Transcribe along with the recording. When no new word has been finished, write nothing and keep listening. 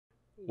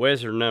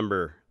Wizard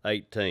number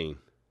 18,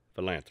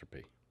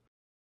 Philanthropy.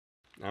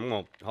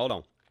 Hold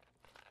on.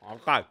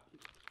 Okay.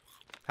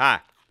 Hi.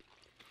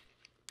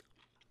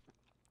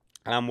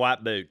 I'm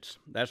White Boots.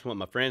 That's what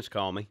my friends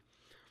call me.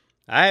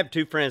 I have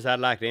two friends I'd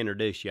like to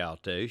introduce y'all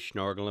to,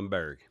 Schnorgle and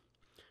Berg.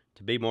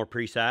 To be more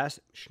precise,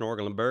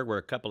 Schnorgle and Berg were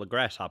a couple of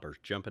grasshoppers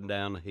jumping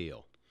down the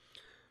hill.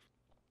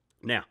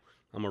 Now,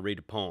 I'm going to read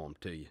a poem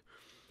to you.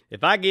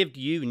 If I give to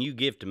you and you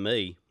give to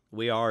me,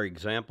 we are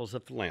examples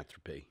of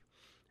philanthropy.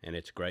 And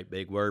it's a great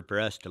big word for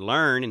us to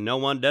learn, and no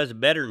one does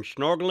it better than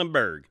Schnorgle and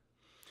Berg.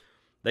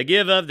 They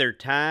give of their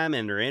time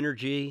and their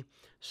energy,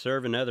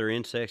 serving other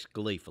insects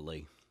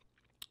gleefully.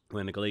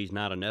 When the glee's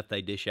not enough,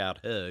 they dish out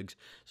hugs,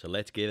 so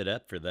let's give it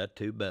up for the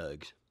two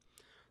bugs.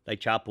 They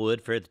chop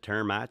wood for the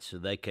termites so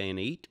they can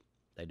eat.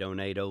 They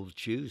donate old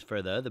shoes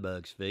for the other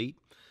bugs' feet.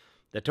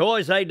 The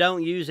toys they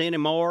don't use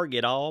anymore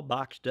get all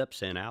boxed up,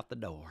 sent out the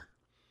door.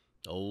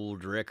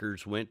 Old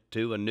records went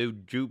to a new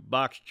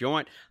jukebox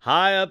joint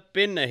high up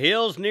in the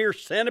hills near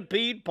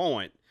Centipede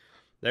Point.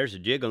 There's a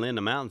jiggle in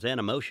the mountains and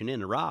a motion in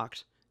the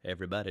rocks.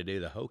 Everybody do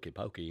the hokey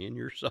pokey in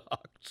your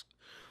socks.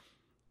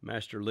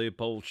 Master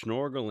Leopold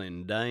Schnorgle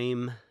and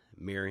Dame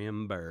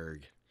Miriam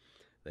Berg.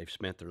 They've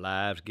spent their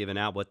lives giving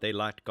out what they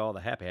like to call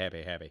the happy,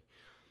 happy, happy.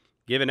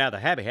 Giving out the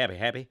happy, happy,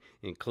 happy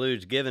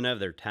includes giving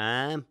of their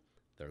time,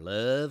 their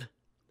love,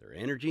 their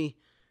energy,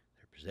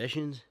 their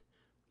possessions,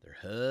 their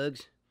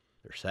hugs,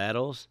 their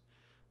saddles,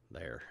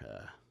 their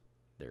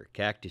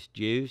cactus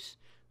juice.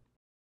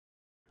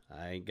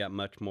 I ain't got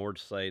much more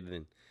to say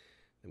than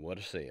what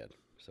I said,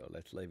 so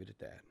let's leave it at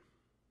that.